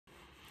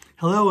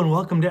Hello and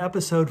welcome to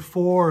episode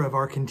 4 of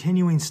our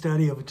continuing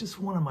study of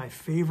just one of my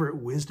favorite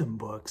wisdom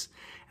books,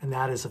 and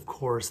that is, of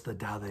course, the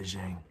Dao De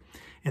Jing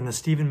in the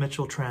Stephen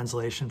Mitchell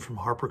translation from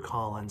Harper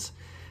Collins.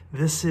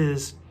 This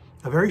is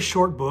a very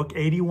short book,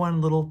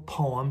 81 little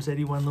poems,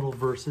 81 little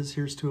verses.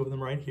 Here's 2 of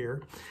them right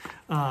here,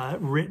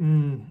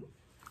 written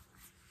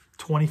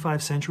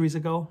 25 centuries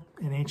ago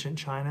in ancient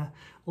China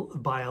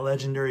by a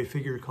legendary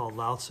figure called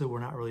Lao Tzu. We're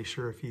not really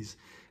sure if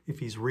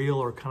he's real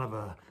or kind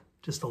of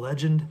just a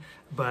legend,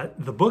 but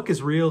the book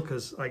is real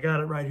because I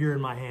got it right here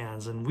in my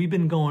hands. And we've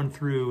been going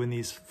through in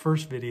these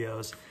first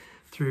videos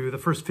through the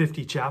first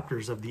 50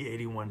 chapters of the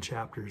 81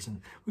 chapters,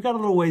 and we got a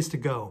little ways to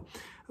go.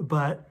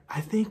 But I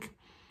think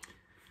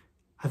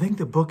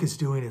the book is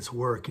doing its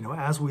work. You know,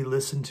 as we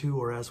listen to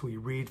or as we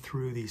read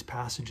through these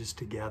passages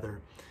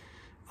together,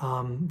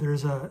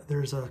 there's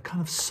a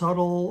kind of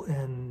subtle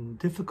and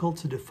difficult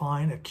to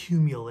define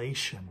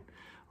accumulation,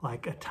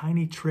 like a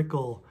tiny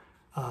trickle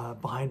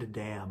behind a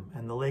dam,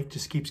 and the lake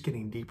just keeps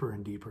getting deeper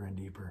and deeper and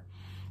deeper.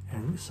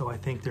 And so I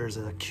think there's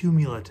a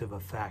cumulative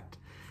effect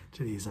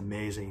to these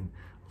amazing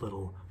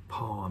little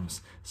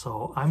poems.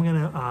 So I'm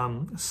going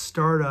to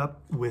start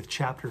up with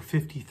chapter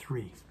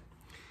 53,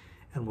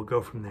 and we'll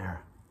go from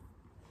there.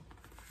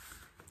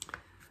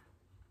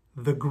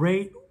 The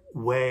great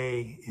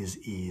way is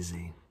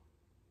easy,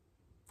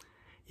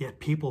 yet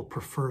people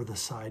prefer the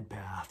side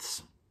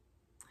paths.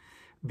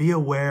 Be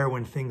aware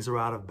when things are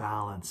out of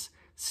balance.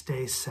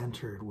 Stay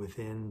centered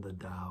within the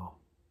Tao.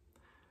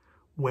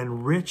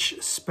 When rich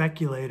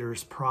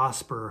speculators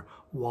prosper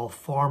while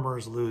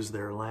farmers lose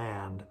their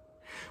land,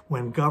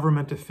 when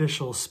government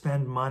officials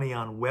spend money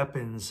on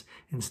weapons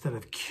instead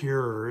of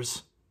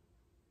cures,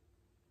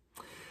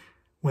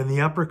 when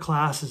the upper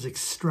class is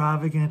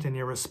extravagant and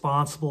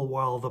irresponsible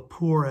while the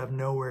poor have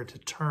nowhere to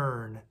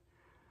turn,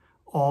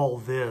 all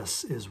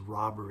this is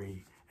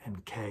robbery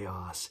and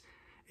chaos.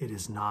 It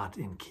is not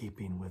in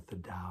keeping with the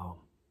Tao.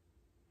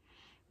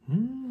 A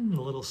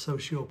little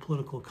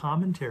socio-political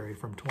commentary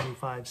from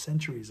 25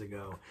 centuries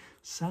ago.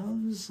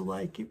 Sounds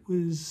like it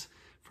was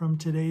from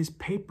today's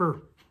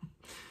paper.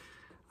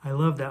 I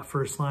love that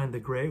first line,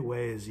 the great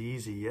way is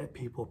easy, yet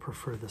people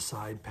prefer the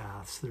side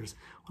paths. There's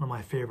one of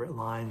my favorite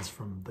lines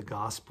from the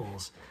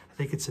Gospels. I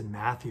think it's in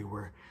Matthew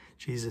where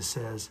Jesus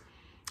says,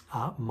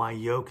 my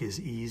yoke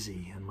is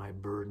easy and my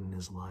burden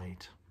is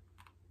light.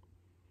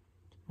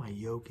 My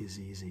yoke is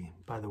easy.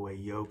 By the way,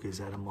 yoke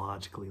is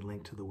etymologically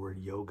linked to the word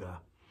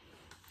yoga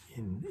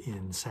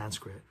in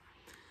Sanskrit.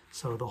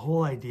 So the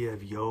whole idea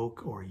of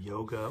yoke or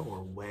yoga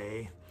or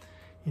way,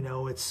 you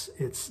know,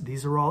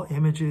 these are all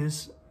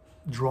images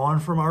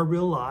drawn from our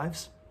real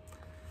lives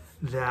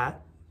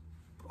that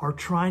are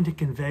trying to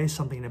convey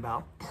something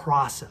about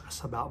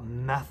process, about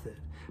method,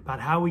 about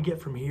how we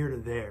get from here to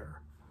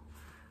there.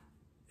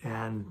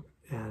 And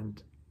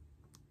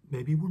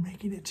maybe we're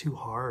making it too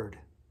hard.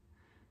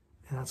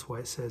 And that's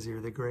why it says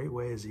here, the great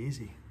way is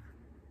easy.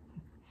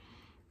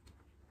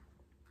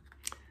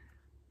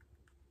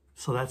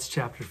 So that's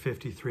chapter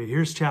 53.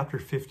 Here's chapter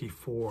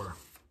 54.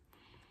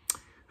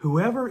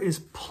 Whoever is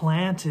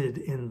planted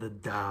in the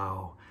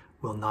Tao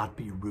will not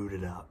be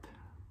rooted up.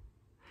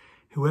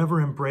 Whoever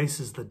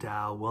embraces the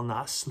Tao will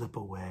not slip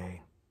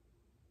away.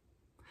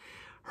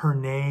 Her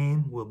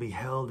name will be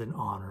held in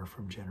honor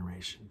from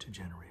generation to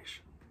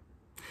generation.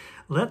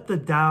 Let the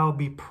Tao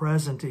be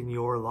present in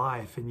your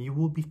life and you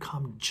will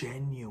become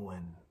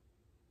genuine.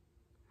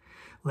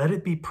 Let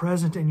it be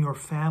present in your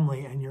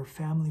family and your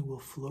family will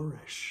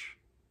flourish.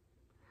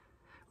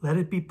 Let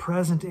it be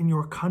present in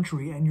your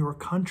country, and your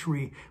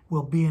country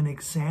will be an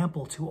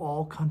example to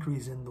all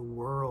countries in the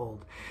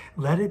world.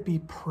 Let it be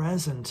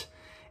present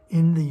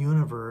in the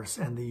universe,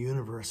 and the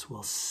universe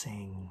will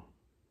sing.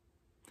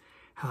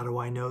 How do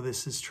I know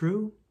this is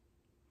true?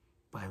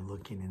 By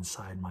looking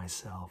inside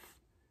myself.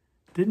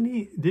 Didn't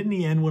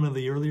he end one of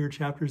the earlier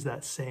chapters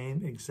that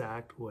same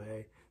exact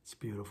way? It's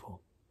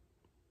beautiful.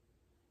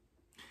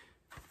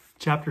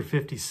 Chapter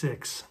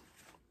 56.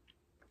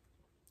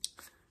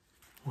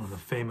 One of the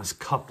famous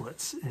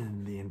couplets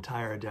in the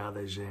entire Dao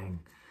De Jing,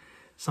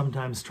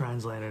 sometimes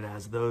translated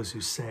as those who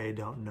say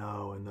don't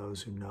know and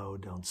those who know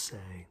don't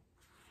say.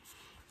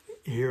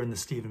 Here in the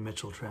Stephen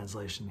Mitchell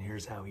translation,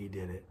 here's how he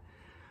did it.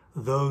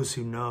 Those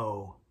who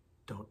know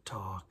don't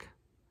talk.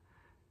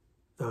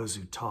 Those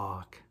who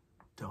talk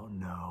don't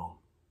know.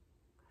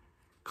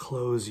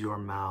 Close your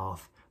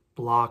mouth,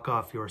 block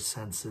off your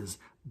senses,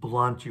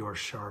 blunt your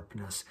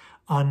sharpness,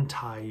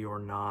 untie your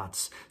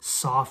knots,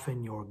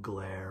 soften your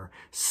glare,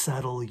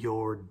 settle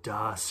your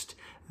dust.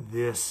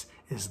 This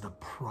is the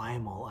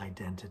primal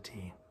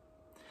identity.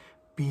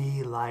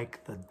 Be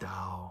like the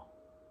Tao.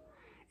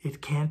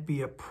 It can't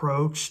be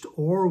approached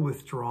or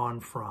withdrawn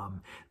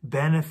from,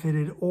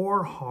 benefited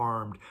or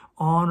harmed,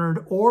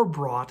 honored or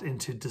brought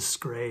into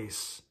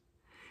disgrace.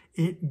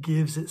 It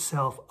gives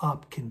itself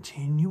up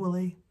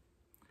continually.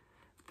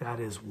 That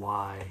is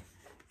why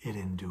it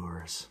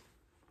endures.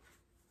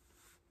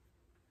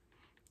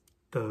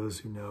 Those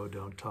who know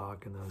don't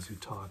talk, and those who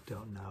talk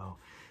don't know.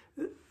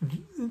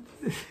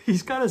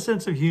 he's got a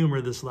sense of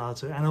humor, this Lao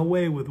Tzu, and a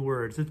way with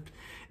words.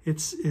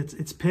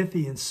 It's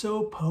pithy and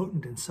so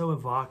potent and so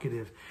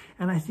evocative.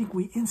 And I think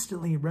we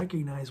instantly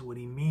recognize what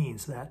he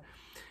means, that,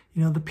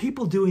 you know, the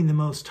people doing the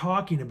most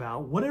talking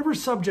about whatever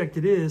subject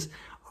it is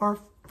are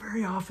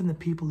very often the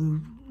people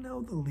who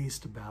know the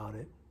least about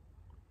it.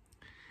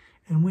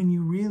 And when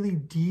you really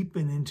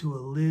deepen into a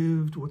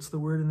lived, what's the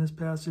word in this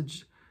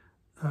passage,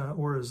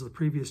 or as the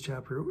previous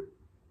chapter,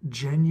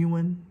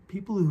 genuine,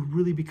 people who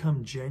really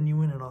become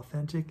genuine and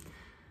authentic,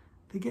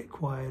 they get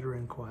quieter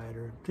and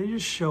quieter. They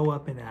just show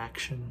up in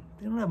action.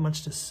 They don't have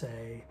much to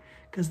say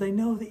because they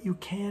know that you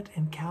can't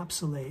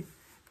encapsulate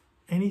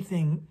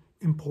anything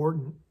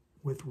important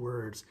with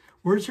words.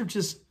 Words are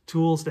just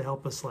tools to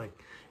help us like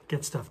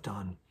get stuff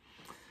done.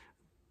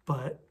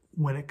 But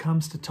when it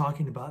comes to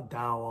talking about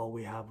Tao, all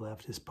we have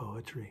left is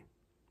poetry.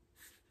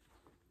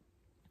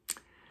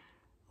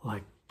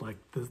 Like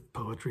the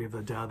poetry of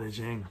the Dao De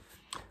Jing.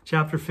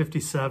 Chapter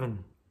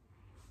 57.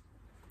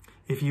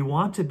 If you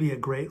want to be a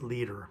great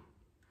leader,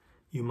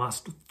 you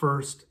must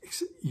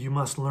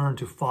learn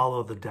to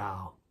follow the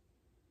Tao.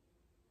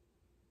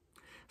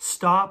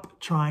 Stop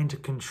trying to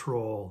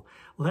control.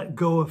 Let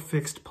go of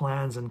fixed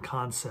plans and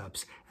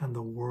concepts, and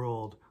the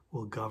world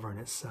will govern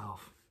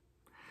itself.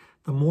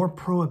 The more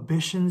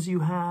prohibitions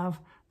you have,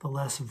 the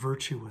less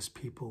virtuous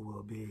people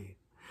will be.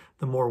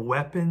 The more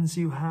weapons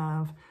you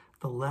have,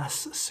 the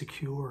less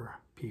secure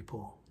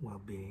people will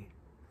be.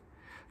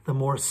 The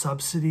more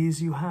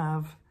subsidies you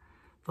have,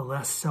 the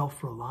less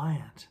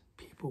self-reliant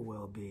people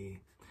will be.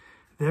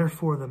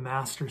 Therefore, the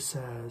Master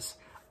says,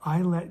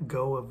 I let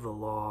go of the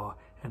law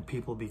and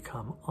people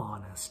become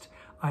honest.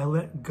 I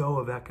let go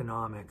of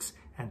economics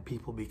and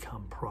people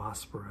become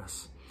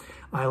prosperous.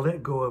 I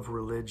let go of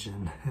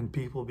religion and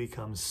people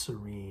become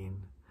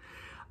serene.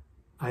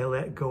 I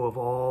let go of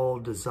all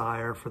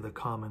desire for the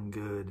common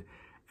good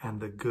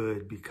and the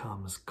good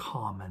becomes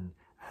common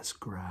as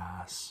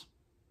grass.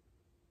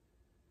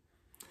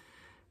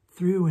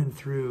 Through and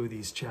through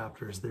these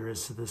chapters, there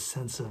is this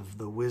sense of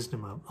the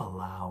wisdom of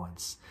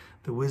allowance,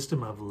 the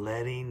wisdom of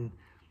letting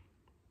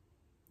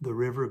the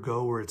river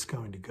go where it's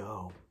going to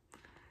go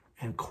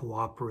and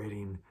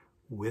cooperating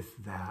with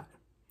that.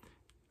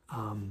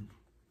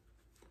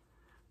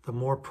 The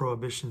more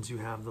prohibitions you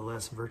have, the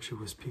less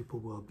virtuous people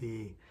will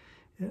be.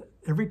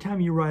 Every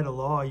time you write a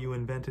law, you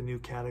invent a new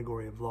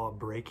category of law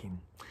breaking.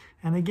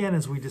 And again,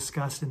 as we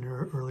discussed in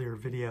an earlier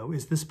video,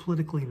 is this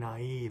politically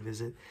naive?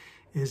 Is it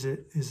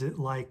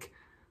like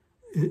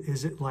the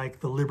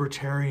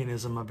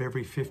libertarianism of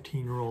every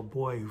 15-year-old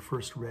boy who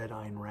first read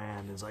Ayn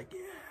Rand and is like, yeah.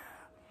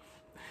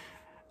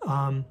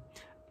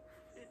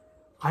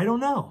 I don't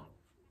know.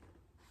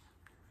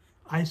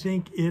 I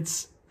think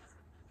it's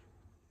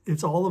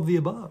all of the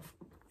above.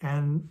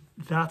 And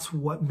that's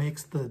what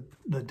makes the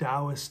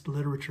Daoist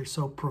literature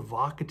so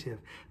provocative.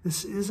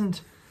 This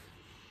isn't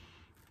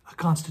a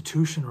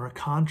constitution or a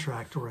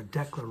contract or a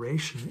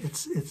declaration.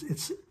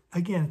 It's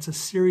again, it's a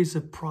series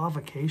of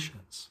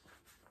provocations.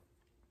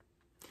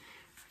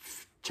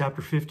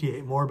 Chapter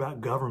 58, more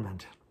about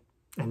government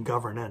and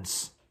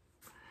governance.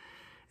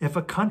 If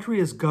a country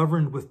is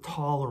governed with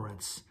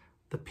tolerance,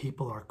 the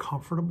people are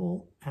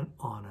comfortable and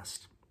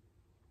honest.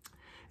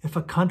 If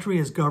a country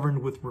is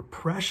governed with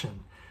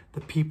repression,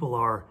 the people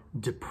are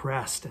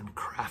depressed and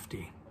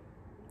crafty.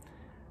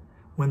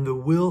 When the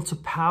will to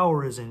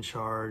power is in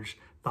charge,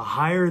 the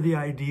higher the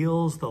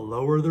ideals, the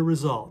lower the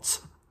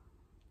results.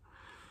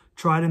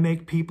 Try to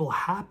make people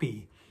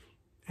happy,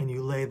 and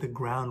you lay the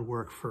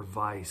groundwork for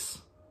vice.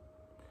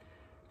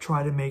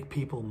 Try to make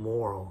people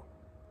moral.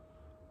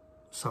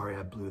 Sorry,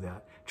 I blew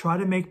that. Try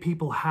to make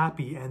people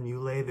happy, and you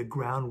lay the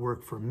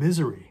groundwork for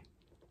misery.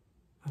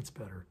 That's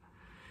better.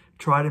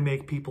 Try to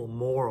make people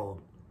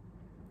moral,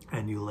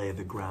 and you lay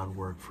the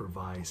groundwork for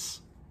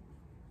vice.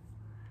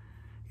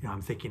 You know,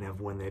 I'm thinking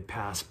of when they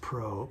passed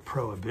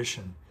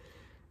prohibition,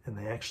 and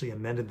they actually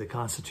amended the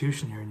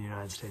Constitution here in the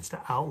United States to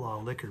outlaw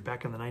liquor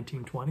back in the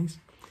 1920s.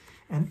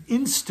 And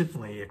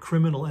instantly, a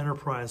criminal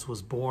enterprise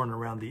was born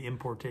around the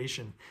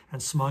importation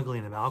and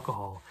smuggling of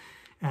alcohol.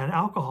 And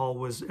alcohol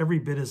was every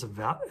bit as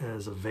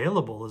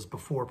available as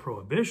before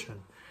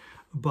Prohibition.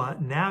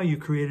 But now you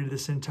created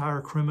this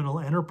entire criminal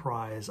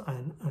enterprise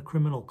and a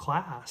criminal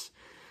class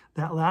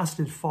that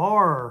lasted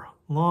far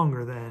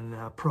longer than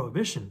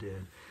Prohibition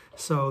did.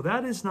 So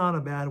that is not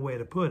a bad way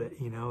to put it,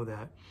 you know,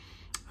 that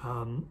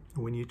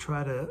when you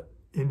try to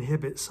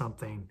inhibit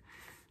something,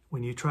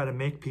 when you try to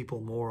make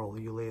people moral,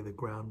 you lay the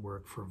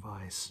groundwork for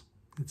vice.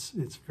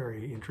 It's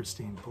very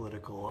interesting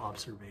political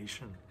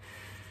observation.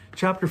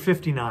 Chapter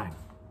 59.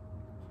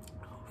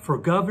 For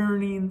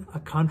governing a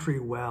country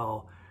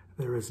well,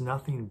 there is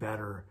nothing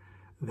better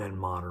than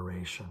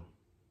moderation.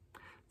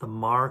 The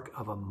mark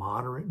of a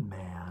moderate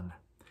man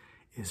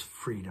is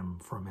freedom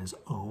from his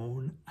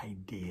own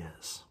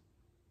ideas.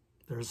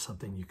 There's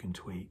something you can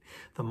tweet.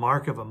 The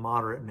mark of a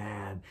moderate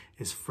man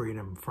is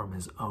freedom from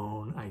his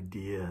own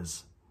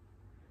ideas.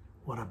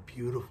 What a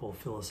beautiful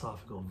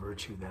philosophical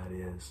virtue that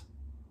is.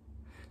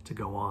 To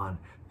go on,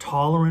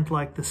 tolerant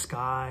like the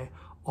sky,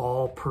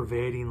 all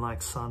pervading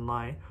like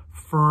sunlight,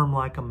 firm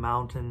like a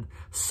mountain,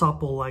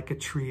 supple like a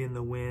tree in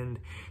the wind.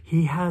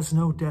 He has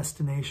no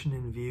destination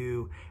in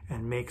view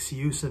and makes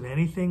use of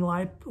anything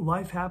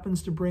life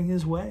happens to bring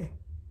his way.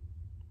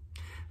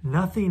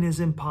 Nothing is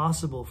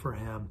impossible for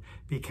him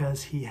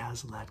because he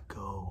has let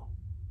go.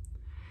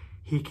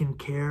 He can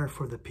care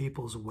for the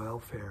people's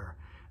welfare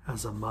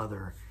as a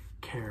mother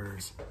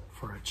cares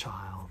for a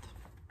child.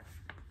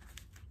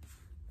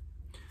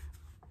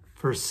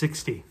 Verse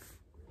 60.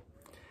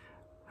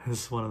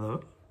 This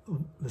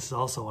is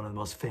also one of the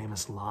most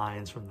famous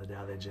lines from the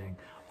Dao De Jing,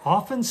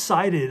 often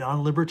cited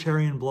on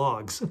libertarian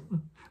blogs,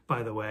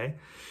 by the way.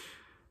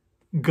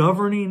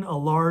 Governing a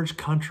large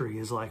country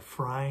is like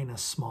frying a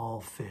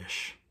small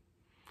fish.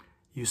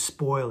 You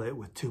spoil it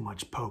with too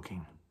much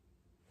poking.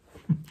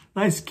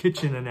 Nice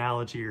kitchen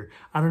analogy here.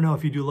 I don't know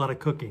if you do a lot of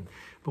cooking,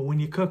 but when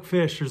you cook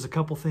fish, there's a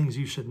couple things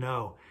you should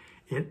know.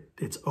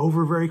 It's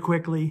over very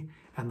quickly,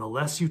 and the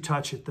less you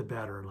touch it, the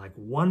better. Like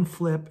one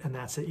flip, and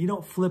that's it. You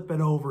don't flip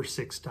it over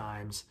 6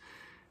 times.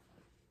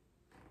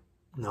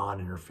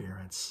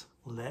 Non-interference.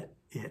 Let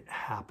it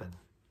happen.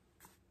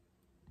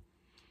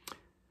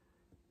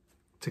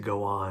 To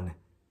go on,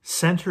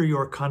 center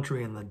your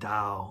country in the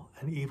Tao,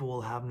 and evil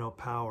will have no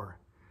power.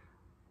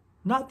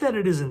 Not that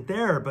it isn't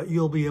there, but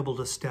you'll be able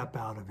to step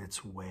out of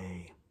its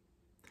way.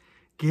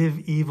 Give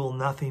evil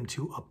nothing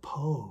to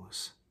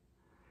oppose,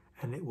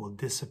 and it will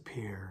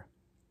disappear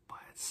by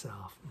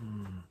itself.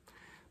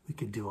 We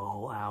could do a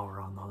whole hour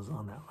on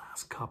that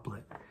last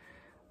couplet.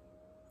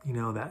 You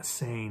know that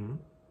saying,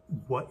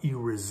 what you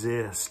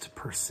resist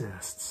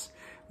persists.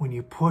 When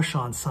you push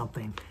on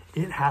something,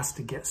 it has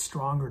to get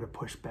stronger to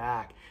push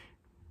back.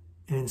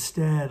 And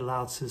instead,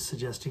 Lao Tzu is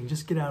suggesting,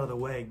 just get out of the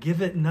way.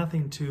 Give it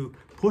nothing to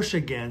push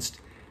against,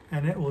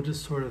 and it will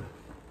just sort of,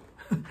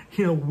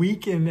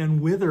 weaken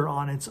and wither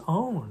on its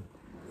own.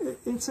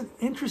 It's an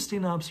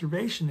interesting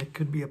observation that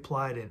could be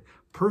applied in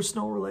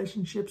personal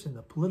relationships, in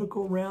the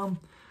political realm,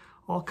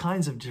 all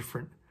kinds of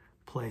different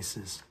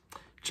places.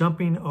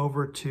 Jumping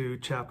over to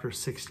chapter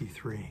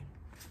 63.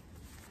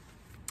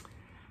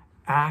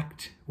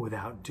 Act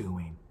without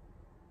doing.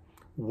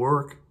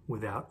 Work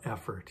without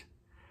effort.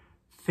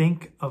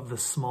 Think of the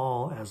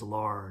small as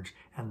large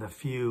and the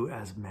few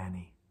as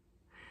many.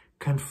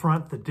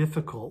 Confront the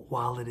difficult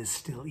while it is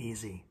still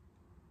easy.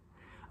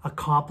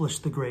 Accomplish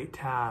the great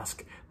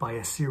task by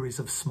a series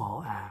of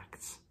small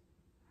acts.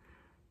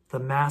 The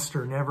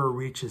master never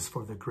reaches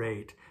for the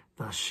great,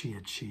 thus she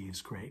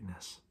achieves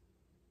greatness.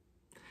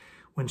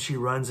 When she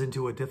runs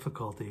into a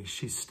difficulty,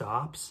 she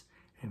stops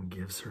and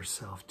gives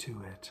herself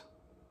to it.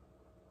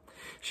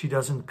 She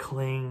doesn't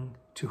cling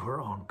to her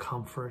own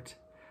comfort,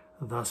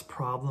 thus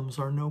problems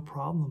are no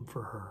problem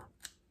for her.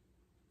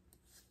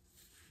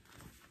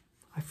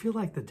 I feel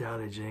like the Dao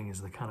De Jing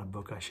is the kind of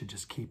book I should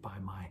just keep by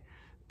my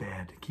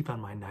bed, keep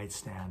on my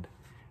nightstand,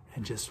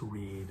 and just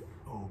read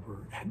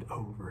over and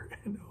over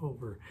and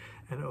over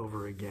and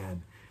over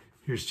again.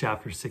 Here's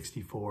chapter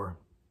 64.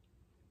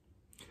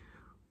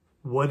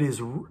 What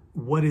is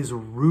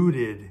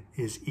rooted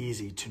is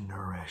easy to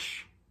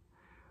nourish.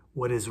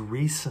 What is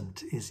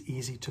recent is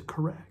easy to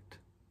correct.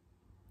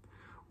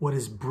 What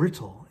is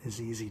brittle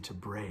is easy to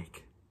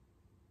break.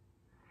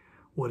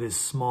 What is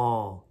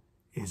small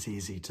is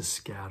easy to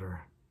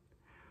scatter.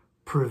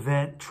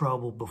 Prevent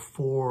trouble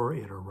before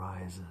it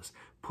arises.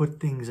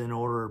 Put things in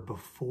order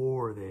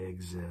before they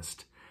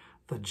exist.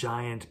 The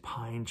giant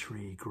pine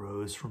tree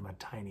grows from a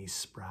tiny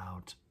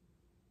sprout.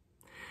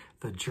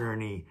 The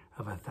journey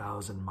of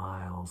 1,000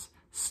 miles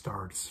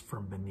starts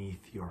from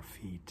beneath your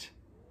feet.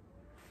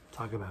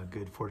 Talk about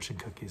good fortune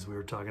cookies. We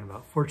were talking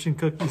about fortune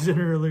cookies in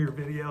an earlier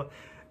video.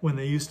 When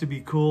they used to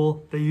be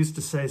cool, they used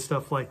to say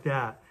stuff like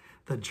that.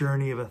 The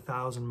journey of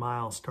 1,000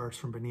 miles starts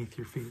from beneath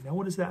your feet. Now,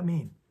 what does that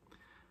mean?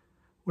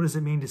 What does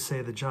it mean to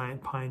say the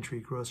giant pine tree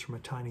grows from a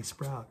tiny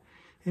sprout?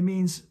 It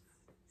means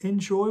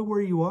enjoy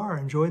where you are.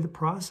 Enjoy the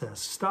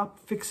process. Stop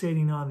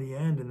fixating on the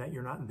end and that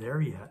you're not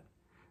there yet.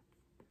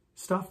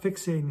 Stop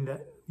fixating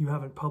that you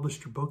haven't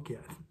published your book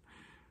yet.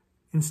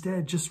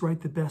 Instead, just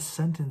write the best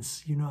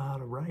sentence you know how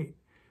to write.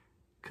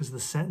 Because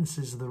the sentence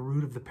is the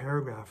root of the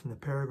paragraph, and the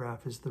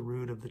paragraph is the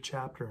root of the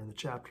chapter, and the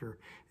chapter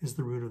is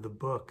the root of the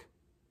book.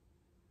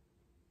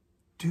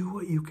 Do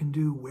what you can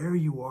do where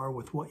you are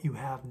with what you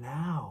have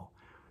now.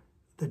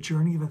 The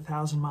journey of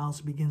 1,000 miles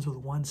begins with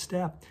 1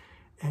 step.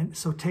 And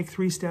so take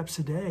 3 steps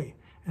a day.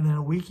 And in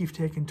a week, you've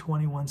taken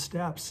 21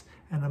 steps.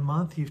 And a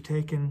month, you've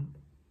taken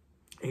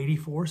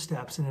 84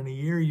 steps. And in a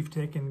year, you've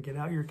taken, get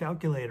out your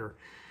calculator.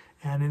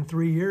 And in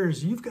 3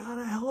 years, you've got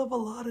a hell of a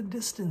lot of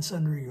distance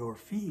under your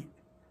feet.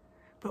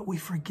 But we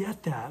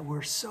forget that.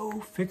 We're so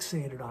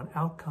fixated on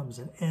outcomes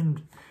and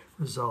end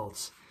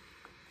results.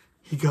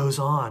 He goes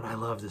on, I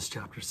love this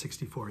chapter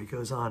 64. He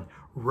goes on,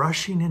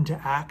 rushing into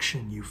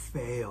action, you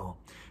fail.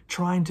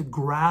 Trying to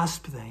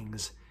grasp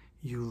things,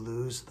 you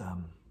lose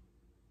them.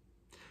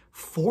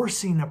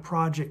 Forcing a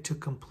project to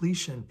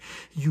completion,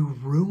 you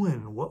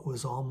ruin what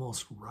was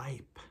almost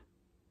ripe.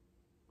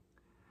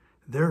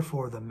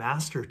 Therefore, the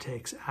master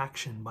takes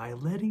action by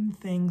letting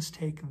things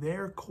take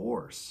their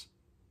course.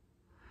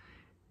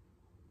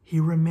 He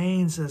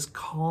remains as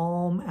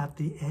calm at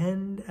the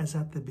end as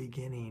at the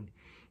beginning.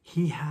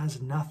 He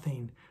has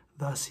nothing,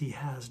 thus he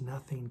has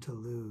nothing to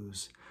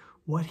lose.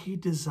 What he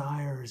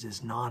desires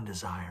is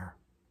non-desire.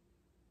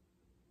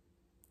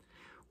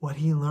 What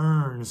he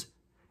learns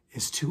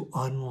is to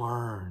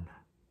unlearn.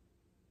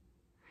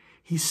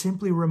 He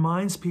simply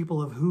reminds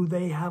people of who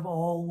they have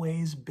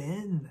always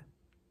been.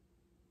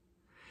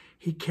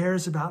 He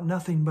cares about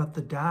nothing but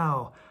the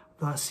Tao,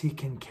 thus he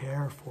can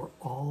care for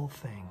all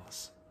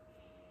things.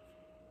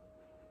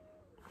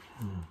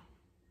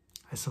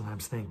 I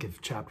sometimes think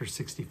if chapter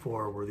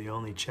 64 were the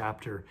only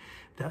chapter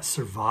that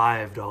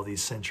survived all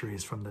these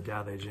centuries from the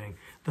Dao De Jing,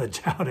 the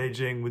Dao De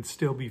Jing would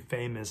still be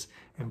famous,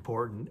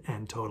 important,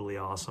 and totally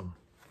awesome.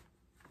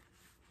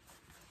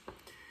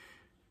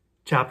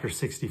 Chapter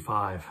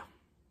 65.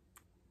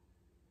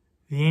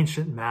 The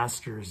ancient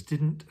masters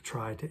didn't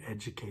try to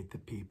educate the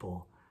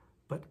people,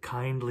 but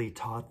kindly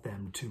taught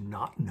them to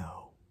not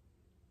know.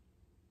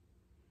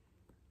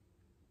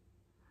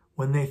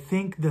 When they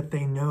think that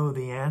they know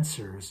the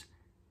answers,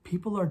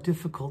 people are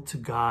difficult to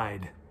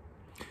guide.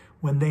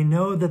 When they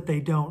know that they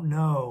don't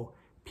know,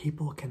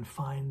 people can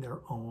find their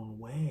own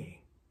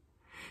way.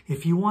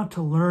 If you want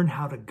to learn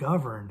how to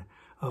govern,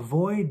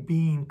 avoid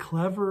being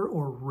clever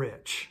or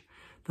rich.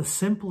 The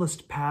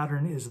simplest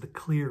pattern is the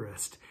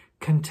clearest.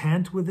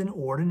 Content with an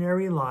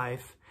ordinary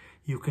life,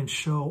 you can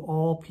show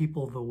all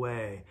people the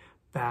way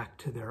back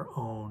to their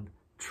own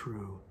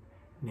true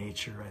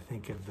nature. I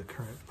think of the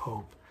current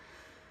Pope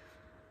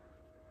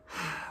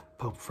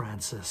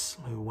Francis,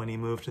 who when he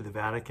moved to the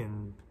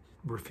Vatican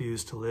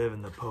refused to live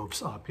in the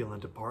Pope's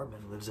opulent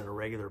apartment, lives in a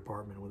regular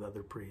apartment with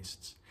other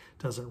priests,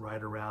 doesn't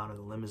ride around in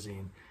a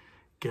limousine,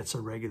 gets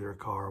a regular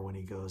car when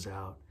he goes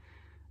out.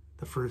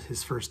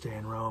 His first day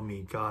in Rome,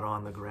 he got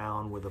on the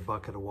ground with a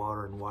bucket of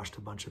water and washed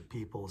a bunch of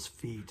people's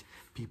feet,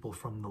 people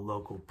from the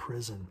local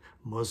prison,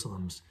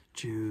 Muslims,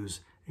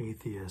 Jews,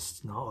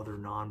 atheists, and other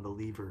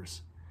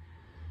non-believers.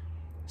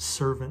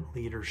 Servant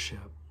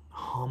leadership,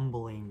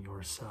 humbling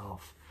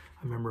yourself.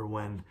 I remember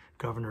when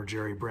Governor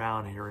Jerry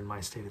Brown here in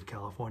my state of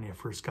California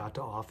first got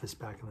to office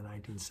back in the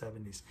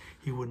 1970s.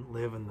 He wouldn't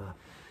live in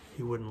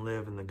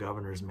the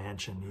governor's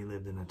mansion. He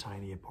lived in a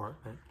tiny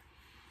apartment.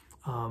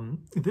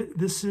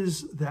 This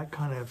is that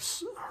kind of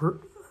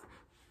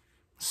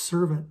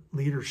servant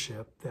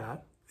leadership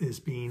that is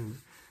being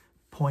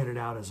pointed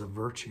out as a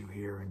virtue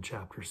here in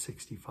chapter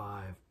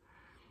 65.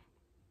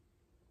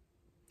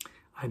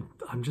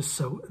 I'm just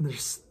so,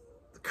 there's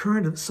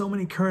so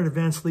many current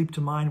events leap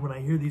to mind when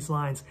I hear these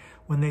lines.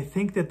 When they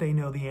think that they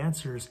know the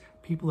answers,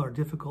 people are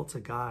difficult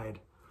to guide.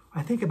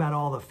 I think about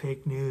all the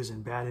fake news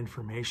and bad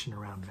information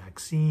around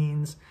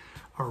vaccines,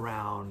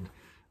 around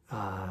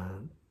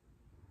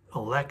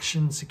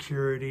election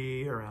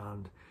security,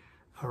 around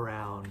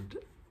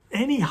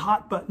any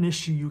hot button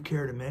issue you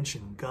care to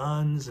mention,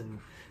 guns and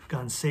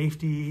gun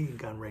safety, and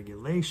gun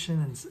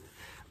regulation, and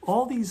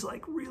all these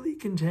like really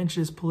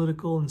contentious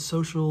political and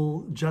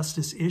social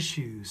justice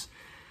issues.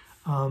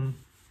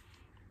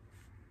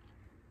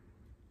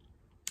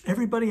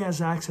 Everybody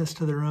has access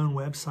to their own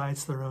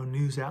websites, their own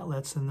news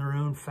outlets, and their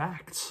own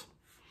facts.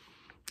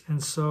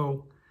 And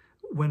so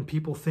when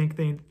people think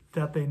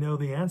that they know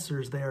the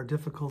answers, they are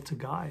difficult to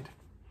guide.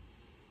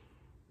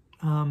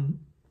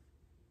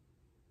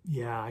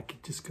 Yeah, I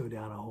could just go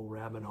down a whole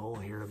rabbit hole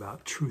here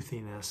about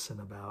truthiness and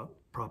about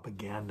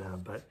propaganda,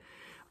 but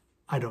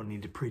I don't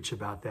need to preach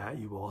about that.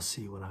 You all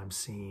see what I'm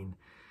seeing.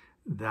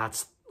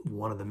 That's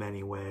one of the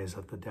many ways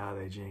that the Dao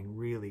De Jing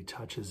really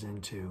touches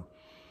into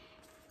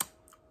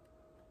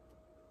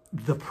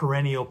the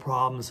perennial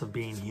problems of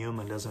being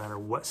human. Doesn't matter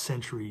what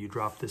century you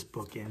drop this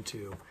book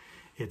into,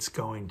 it's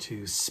going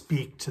to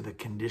speak to the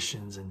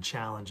conditions and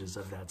challenges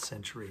of that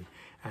century,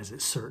 as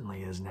it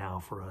certainly is now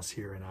for us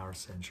here in our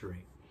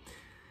century.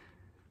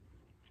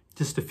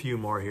 Just a few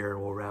more here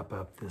and we'll wrap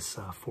up this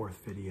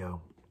fourth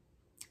video.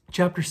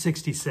 Chapter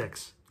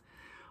 66.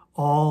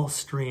 All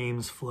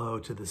streams flow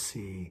to the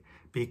sea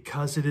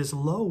because it is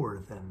lower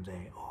than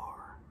they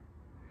are.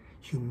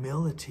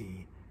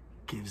 Humility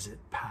gives it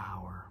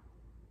power.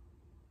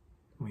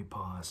 Let me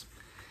pause.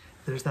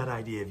 There's that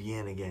idea of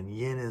yin again.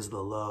 Yin is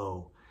the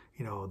low,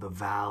 the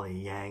valley.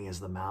 Yang is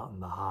the mountain,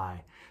 the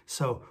high.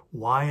 So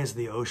why is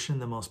the ocean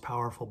the most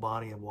powerful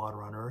body of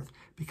water on earth?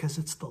 Because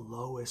it's the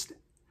lowest.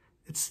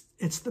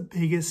 It's the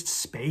biggest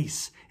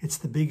space. It's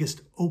the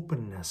biggest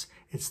openness.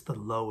 It's the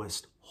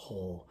lowest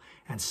hole.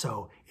 And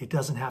so it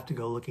doesn't have to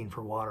go looking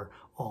for water.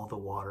 All the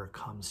water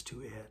comes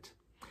to it.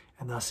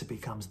 And thus it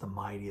becomes the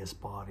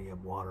mightiest body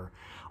of water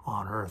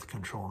on earth,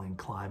 controlling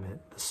climate,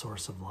 the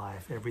source of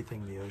life,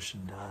 everything the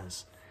ocean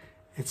does.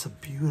 It's a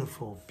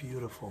beautiful,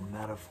 beautiful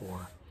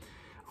metaphor.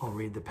 I'll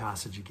read the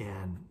passage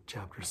again,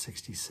 chapter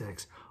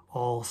 66.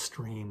 All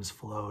streams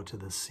flow to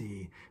the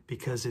sea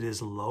because it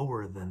is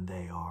lower than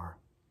they are.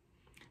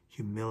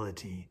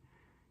 Humility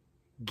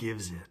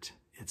gives it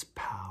its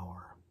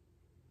power.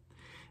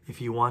 If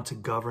you want to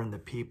govern the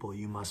people,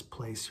 you must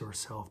place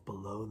yourself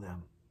below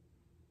them.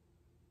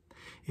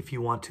 If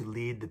you want to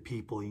lead the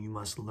people, you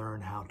must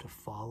learn how to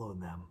follow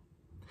them.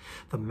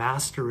 The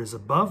master is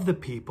above the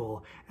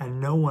people, and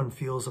no one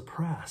feels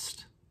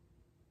oppressed.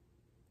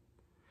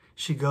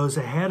 She goes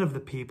ahead of the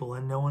people,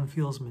 and no one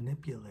feels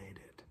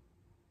manipulated.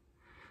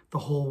 The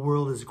whole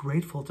world is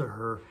grateful to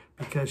her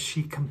because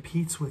she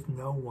competes with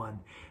no one.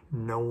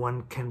 No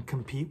one can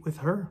compete with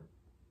her.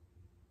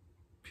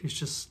 She's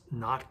just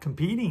not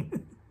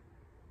competing.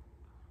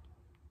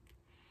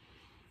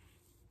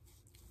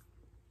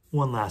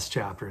 One last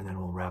chapter, and then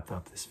we'll wrap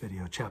up this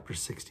video. Chapter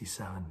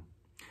 67.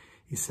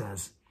 He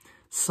says,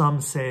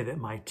 "Some say that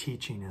my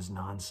teaching is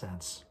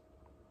nonsense.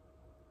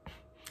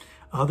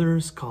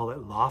 Others call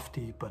it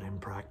lofty but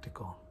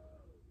impractical.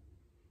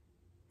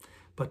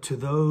 But to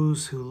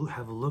those who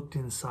have looked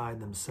inside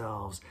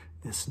themselves,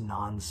 this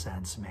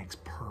nonsense makes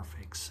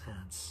perfect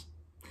sense.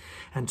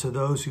 And to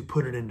those who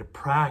put it into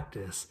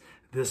practice,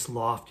 this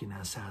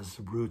loftiness has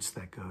roots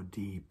that go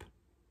deep.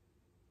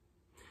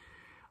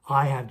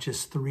 I have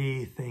just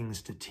 3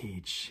 things to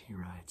teach," he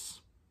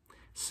writes: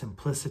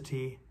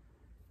 simplicity,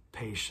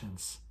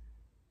 patience,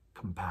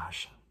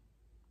 compassion.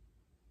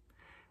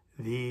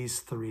 These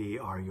 3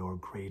 are your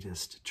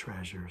greatest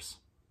treasures.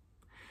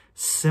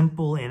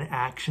 Simple in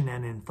action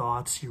and in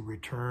thoughts, you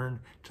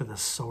return to the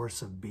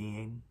source of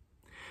being.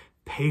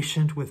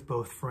 Patient with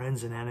both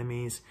friends and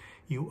enemies,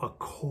 you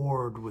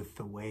accord with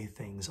the way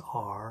things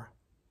are.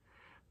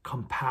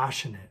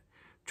 Compassionate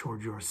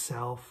toward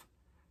yourself,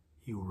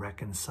 you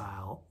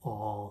reconcile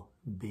all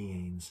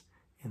beings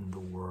in the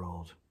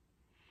world.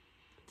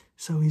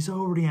 So he's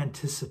already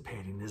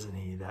anticipating, isn't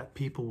he, that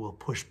people will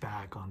push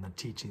back on the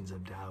teachings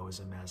of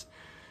Taoism as,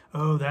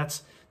 oh,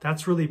 that's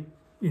really,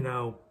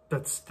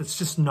 that's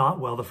just not,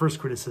 well, the first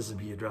criticism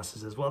he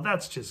addresses is, well,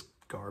 that's just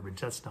garbage,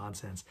 that's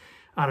nonsense.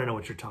 I don't know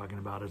what you're talking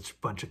about. It's a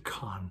bunch of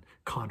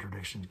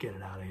contradictions. Get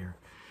it out of here.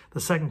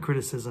 The second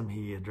criticism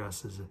he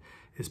addresses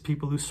is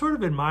people who sort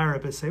of admire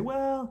it but say,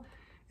 well,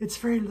 it's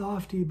very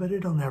lofty, but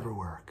it'll never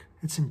work.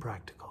 It's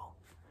impractical.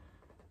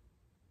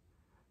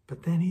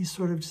 But then he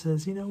sort of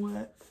says, you know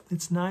what?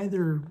 It's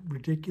neither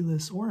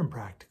ridiculous or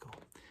impractical.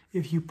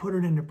 If you put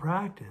it into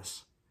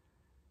practice,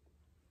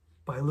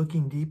 by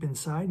looking deep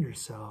inside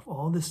yourself,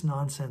 all this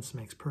nonsense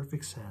makes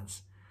perfect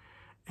sense.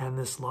 And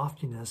this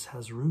loftiness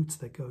has roots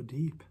that go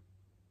deep.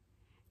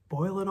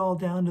 Boil it all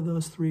down to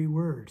those 3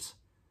 words: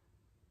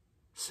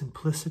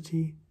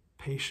 simplicity,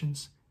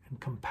 patience, and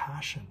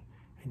compassion.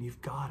 And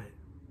you've got it.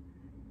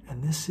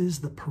 And this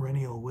is the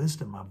perennial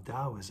wisdom of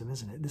Taoism,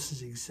 isn't it? This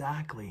is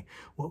exactly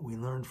what we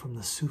learned from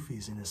the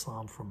Sufis in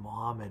Islam, from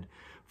Muhammad,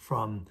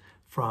 from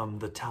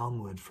the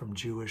Talmud, from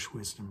Jewish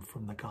wisdom,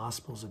 from the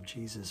Gospels of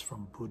Jesus,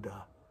 from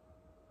Buddha,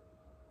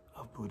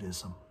 of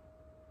Buddhism.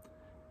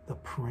 The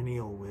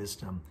perennial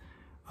wisdom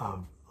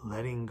of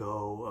letting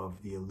go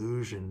of the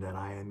illusion that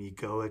I am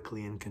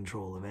egoically in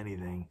control of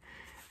anything,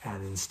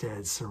 and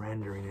instead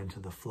surrendering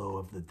into the flow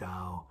of the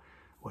Tao,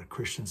 what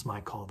Christians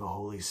might call the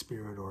Holy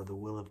Spirit or the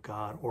will of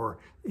God, or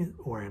in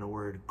a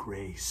word,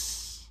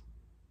 grace.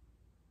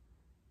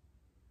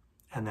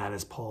 And that,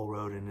 as Paul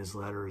wrote in his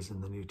letters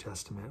in the New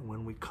Testament,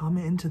 when we come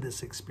into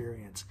this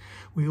experience,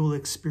 we will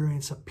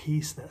experience a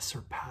peace that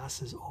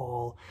surpasses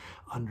all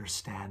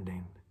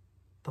understanding.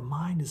 The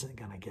mind isn't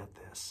going to get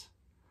this,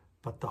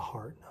 but the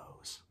heart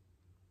knows.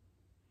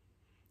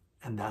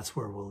 And that's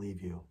where we'll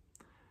leave you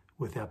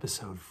with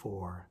episode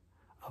 4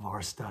 of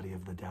our study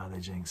of the Tao Te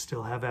Ching.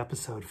 Still have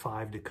episode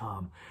 5 to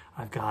come.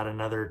 I've got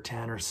another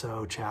 10 or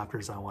so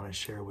chapters I want to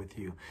share with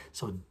you.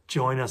 So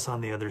join us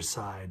on the other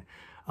side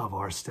of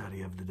our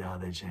study of the Tao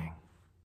Te Ching.